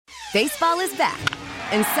Baseball is back,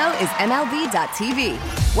 and so is MLB.tv.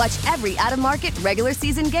 Watch every out-of-market regular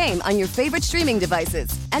season game on your favorite streaming devices,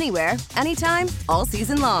 anywhere, anytime, all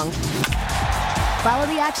season long. Follow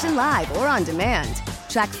the action live or on demand.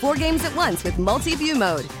 Track 4 games at once with multi-view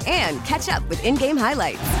mode and catch up with in-game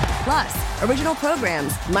highlights. Plus, original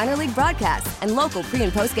programs, minor league broadcasts, and local pre-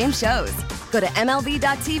 and post-game shows. Go to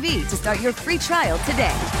MLB.tv to start your free trial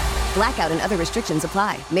today. Blackout and other restrictions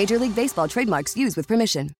apply. Major League Baseball trademarks used with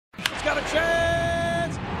permission. He's got a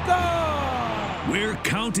chance. Gone. We're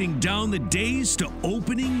counting down the days to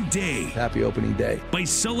opening day. Happy opening day. By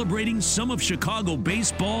celebrating some of Chicago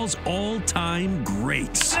baseball's all-time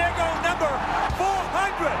greats. There go number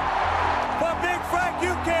 400. For Big Frank,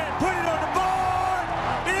 you can put it on the board.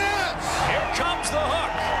 Yes. Here comes the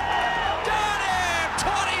hook. Got him.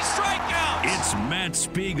 20 strikeouts. It's Matt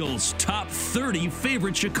Spiegel's top 30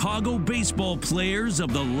 favorite Chicago baseball players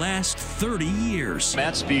of the last 30 years.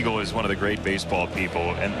 Matt Spiegel is one of the great baseball people,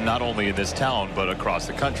 and not only in this town, but across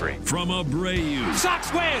the country. From Abreu.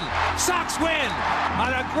 Sox win. Sox win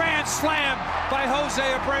on a grand slam by Jose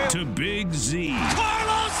Abreu. To Big Z.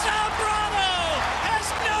 Carlos Zambrano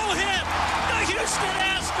has no hit. The Houston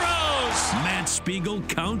Astros. Matt Spiegel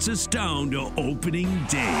counts us down to opening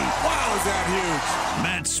day. Wow, is that huge.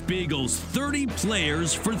 Matt Spiegel's 30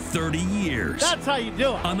 players for 30 years. That's how you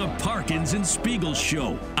do it. On the Parkins and Spiegel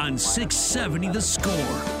Show on 670 The Score.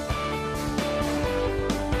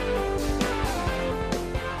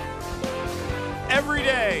 Every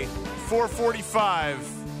day, 4:45,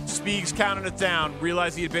 Spiegs counting it down.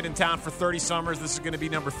 Realized he had been in town for 30 summers. This is going to be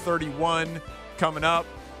number 31 coming up.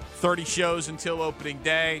 30 shows until opening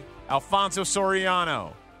day. Alfonso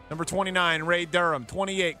Soriano. Number 29, Ray Durham.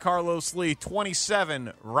 28, Carlos Lee.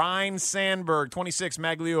 27, Ryne Sandberg. 26,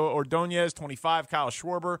 Maglio Ordonez. 25, Kyle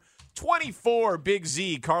Schwarber. 24, Big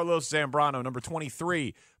Z, Carlos Zambrano. Number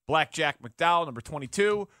 23, Black Jack McDowell. Number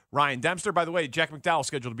 22, Ryan Dempster. By the way, Jack McDowell is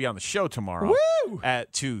scheduled to be on the show tomorrow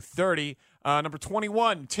at 2:30. Number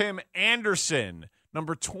 21, Tim Anderson.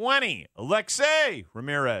 Number 20, Alexei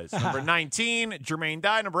Ramirez. Number 19, Jermaine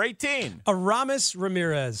Dye. Number 18, Aramis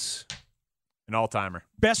Ramirez. an all-timer.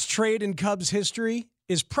 Best trade in Cubs history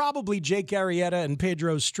is probably Jake Arrieta and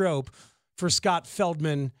Pedro Strop for Scott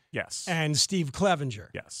Feldman Yes. and Steve Clevenger.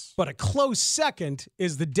 Yes. But a close second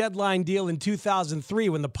is the deadline deal in 2003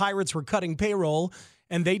 when the Pirates were cutting payroll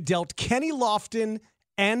and they dealt Kenny Lofton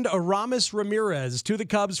and Aramis Ramirez to the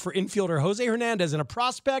Cubs for infielder Jose Hernandez and a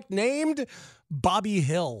prospect named Bobby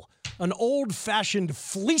Hill. An old-fashioned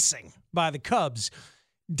fleecing by the Cubs.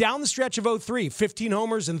 Down the stretch of 03, 15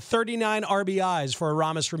 homers and 39 RBIs for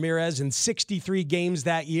Aramis Ramirez in 63 games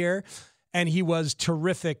that year, and he was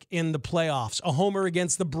terrific in the playoffs. A homer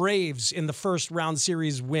against the Braves in the first-round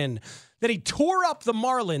series win. Then he tore up the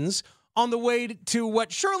Marlins on the way to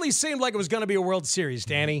what surely seemed like it was going to be a World Series,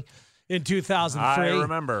 Danny, in 2003. I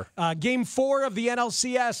remember. Game 4 of the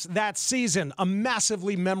NLCS that season. A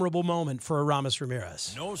massively memorable moment for Aramis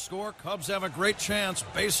Ramirez. No score. Cubs have a great chance.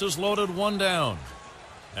 Bases loaded, one down.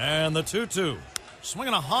 And the 2-2.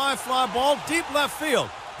 Swinging a high fly ball, deep left field.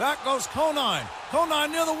 Back goes Conine.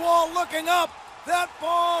 Conine near the wall, looking up. That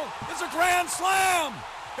ball is a grand slam.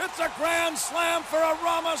 It's a grand slam for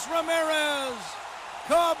Aramis Ramirez.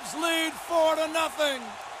 Cubs lead 4-0.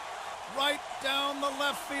 Right down the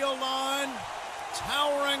left field line.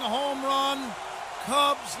 Towering home run.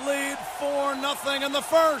 Cubs lead 4-0 in the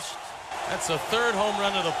first. That's the third home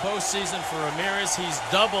run of the postseason for Ramirez. He's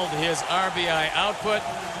doubled his RBI output.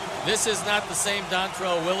 This is not the same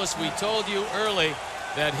Dontrelle Willis. We told you early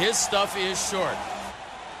that his stuff is short.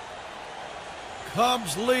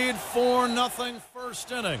 Cubs lead 4-0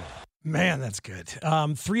 first inning. Man, that's good.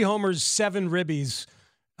 3 homers, 7 ribbies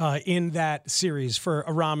in that series for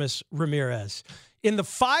Aramis Ramirez. In the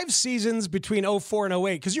 5 seasons between 04 and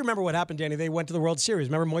 08, because you remember what happened, Danny, they went to the World Series.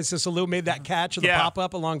 Remember Moises Alou made that catch of the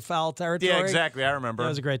pop-up along foul territory? Yeah, exactly. I remember. That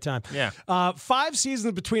was a great time. Yeah. 5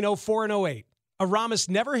 seasons between 04 and 08. Aramis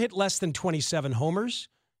never hit less than 27 homers,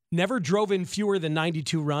 never drove in fewer than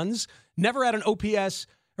 92 runs, never had an OPS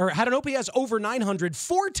over 900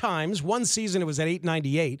 4 times. One season it was at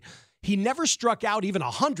 898. He never struck out even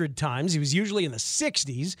 100 times. He was usually in the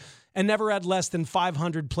 60s and never had less than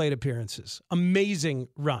 500 plate appearances. Amazing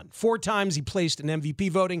run. 4 times he placed in MVP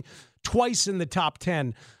voting, twice in the top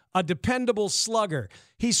 10. A dependable slugger.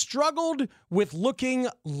 He struggled with looking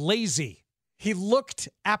lazy. He looked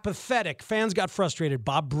apathetic. Fans got frustrated.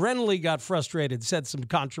 Bob Brenly got frustrated, said some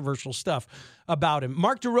controversial stuff about him.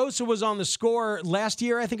 Mark DeRosa was on The Score last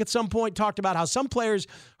year, I think at some point, talked about how some players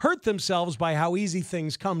hurt themselves by how easy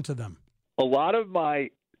things come to them. A lot of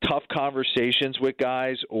my tough conversations with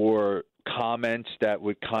guys or comments that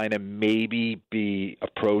would kind of maybe be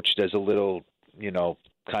approached as a little,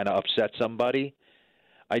 kind of upset somebody,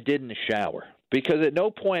 I did in the shower. Because at no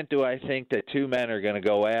point do I think that two men are going to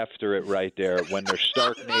go after it right there when they're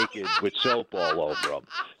stark naked with soap all over them.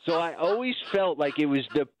 So I always felt like it was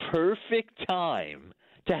the perfect time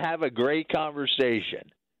to have a great conversation.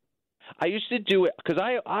 I used to do it because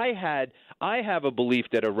I have a belief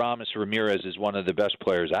that Aramis Ramirez is one of the best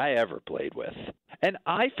players I ever played with. And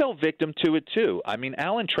I fell victim to it too. I mean,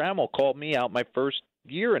 Alan Trammell called me out my first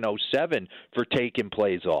year in 2007 for taking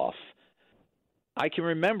plays off. I can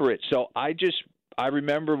remember it. So I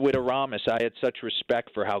remember with Aramis, I had such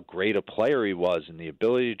respect for how great a player he was and the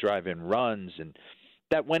ability to drive in runs, and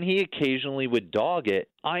that when he occasionally would dog it,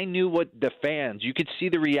 I knew what the fans, you could see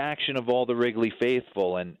the reaction of all the Wrigley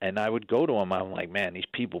faithful, and I would go to him. I'm like, man, these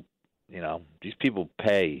people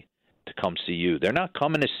pay to come see you. They're not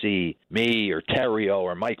coming to see me or Terrio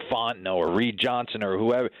or Mike Fontenot or Reed Johnson or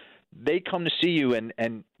whoever. They come to see you,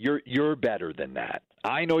 and you're better than that.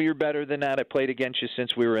 I know you're better than that. I played against you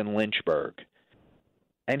since we were in Lynchburg.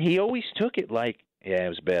 And he always took it like, yeah, it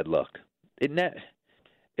was bad luck.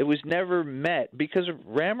 It was never met because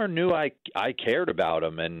Rammer knew I cared about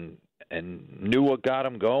him and knew what got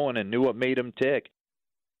him going and knew what made him tick.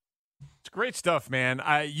 It's great stuff, man.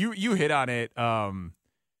 You hit on it.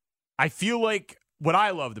 I feel like what I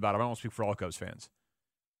loved about him, I won't speak for all Cubs fans,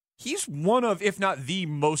 he's one of, if not the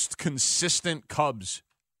most consistent Cubs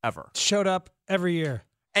ever. Showed up every year.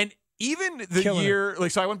 And even the year,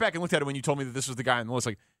 so I went back and looked at it when you told me that this was the guy on the list,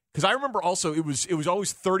 because I remember also it was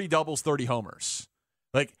always 30 doubles, 30 homers.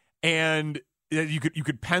 And you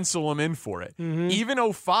could pencil him in for it. Mm-hmm. Even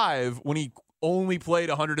 2005, when he only played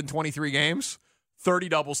 123 games, 30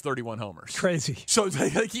 doubles, 31 homers. Crazy. So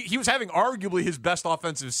he was having arguably his best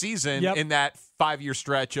offensive season in that 5-year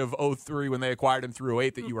stretch of 2003 when they acquired him through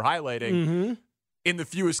 2008 that you were highlighting. Mm-hmm. In the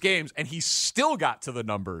fewest games, and he still got to the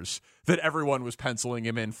numbers that everyone was penciling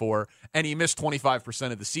him in for, and he missed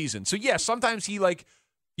 25% of the season. So, yeah, sometimes he,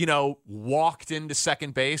 walked into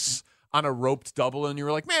second base on a roped double, and you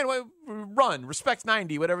were like, man, run, respect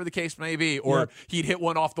 90, whatever the case may be. Or he'd hit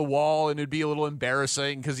one off the wall, and it'd be a little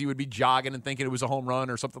embarrassing because he would be jogging and thinking it was a home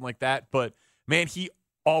run or something like that. But, man, he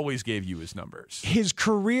always gave you his numbers. His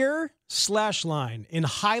career slash line in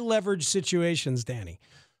high-leverage situations, Danny,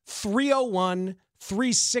 301,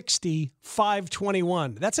 360,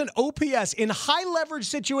 521. That's an OPS in high-leverage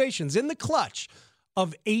situations in the clutch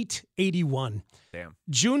of 881. Damn.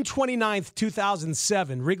 June 29th,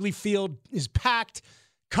 2007. Wrigley Field is packed.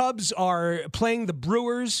 Cubs are playing the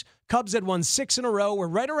Brewers. Cubs had won 6 in a row. We're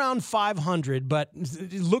right around 500, but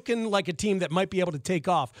looking like a team that might be able to take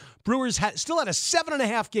off. Brewers still had a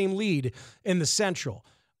 7.5-game lead in the Central.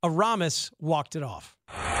 Aramis walked it off.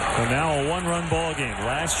 So now a one-run ball game.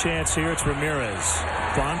 Last chance here. It's Ramirez.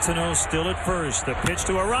 Fontenot still at first. The pitch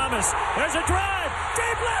to Aramis. There's a drive.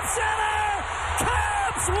 Deep left center.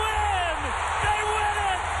 Cubs win. They win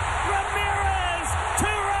it. Ramirez,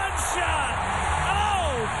 2-run shot.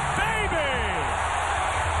 Oh, baby.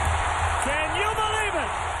 Can you believe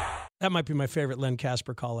it? That might be my favorite Len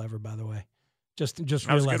Casper call ever, by the way. Just that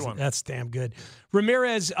realizing that's damn good.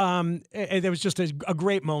 Ramirez, there was just a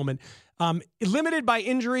great moment. Limited by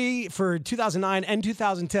injury for 2009 and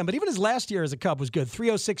 2010, but even his last year as a Cub was good.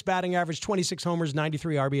 306 batting average, 26 homers,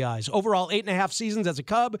 93 RBIs. Overall, 8.5 seasons as a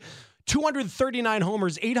Cub, 239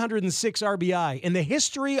 homers, 806 RBI. In the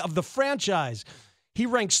history of the franchise, he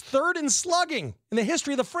ranks 3rd in slugging in the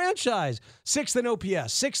history of the franchise. 6th in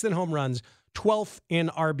OPS, 6th in home runs, 12th in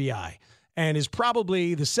RBI. And is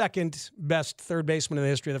probably the second best third baseman in the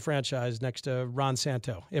history of the franchise next to Ron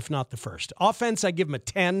Santo, if not the first. Offense, I give him a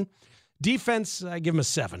 10. Defense, I give him a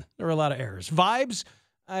 7. There were a lot of errors. Vibes,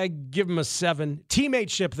 I give him a 7.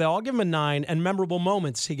 Teammateship, though, I'll give him a 9. And memorable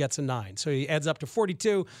moments, he gets a 9. So he adds up to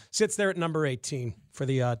 42, sits there at number 18 for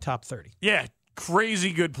the top 30. Yeah,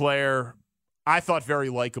 crazy good player. I thought very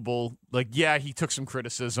likable. He took some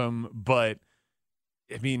criticism, but,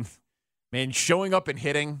 I mean, man, showing up and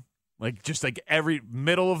hitting, every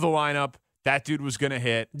middle of the lineup, that dude was going to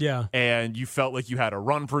hit. Yeah. And you felt like you had a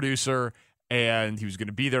run producer, and he was going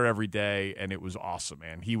to be there every day, and it was awesome,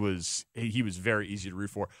 man. He was very easy to root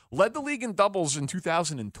for. Led the league in doubles in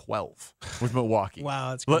 2012 with Milwaukee. Wow,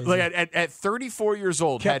 that's crazy. At 34 years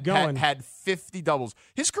old, had 50 doubles.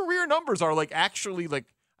 His career numbers are actually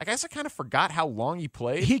I guess I kind of forgot how long he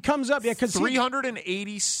played. He comes up, because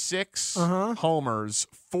 386 homers,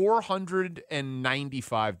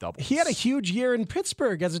 495 doubles. He had a huge year in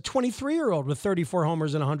Pittsburgh as a 23-year-old with 34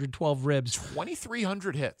 homers and 112 ribs.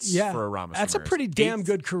 2,300 hits for Aramis. That's Ramirez. A pretty damn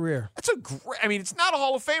good career. That's it's not a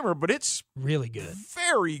Hall of Famer, but it's really good.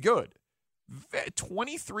 Very good.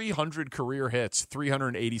 2,300 career hits,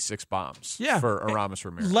 386 bombs for Aramis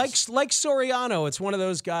Ramirez. Like Soriano, it's one of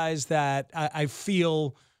those guys that I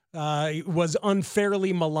feel was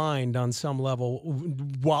unfairly maligned on some level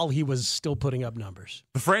while he was still putting up numbers.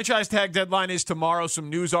 The franchise tag deadline is tomorrow. Some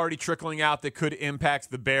news already trickling out that could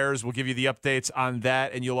impact the Bears. We'll give you the updates on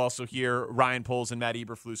that, and you'll also hear Ryan Poles and Matt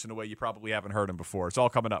Eberflus in a way you probably haven't heard him before. It's all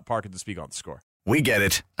coming up. Park and to Speak on The Score. We get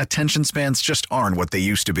it. Attention spans just aren't what they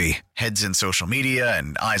used to be. Heads in social media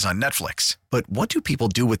and eyes on Netflix. But what do people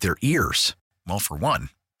do with their ears? Well, for one,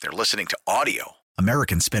 they're listening to audio.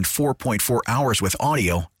 Americans spend 4.4 hours with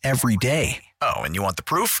audio every day. Oh, and you want the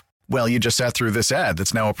proof? Well, you just sat through this ad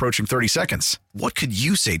that's now approaching 30 seconds. What could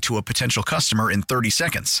you say to a potential customer in 30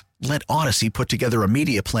 seconds? Let Odyssey put together a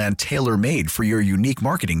media plan tailor-made for your unique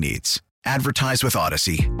marketing needs. Advertise with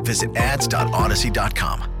Odyssey. Visit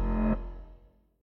ads.odyssey.com.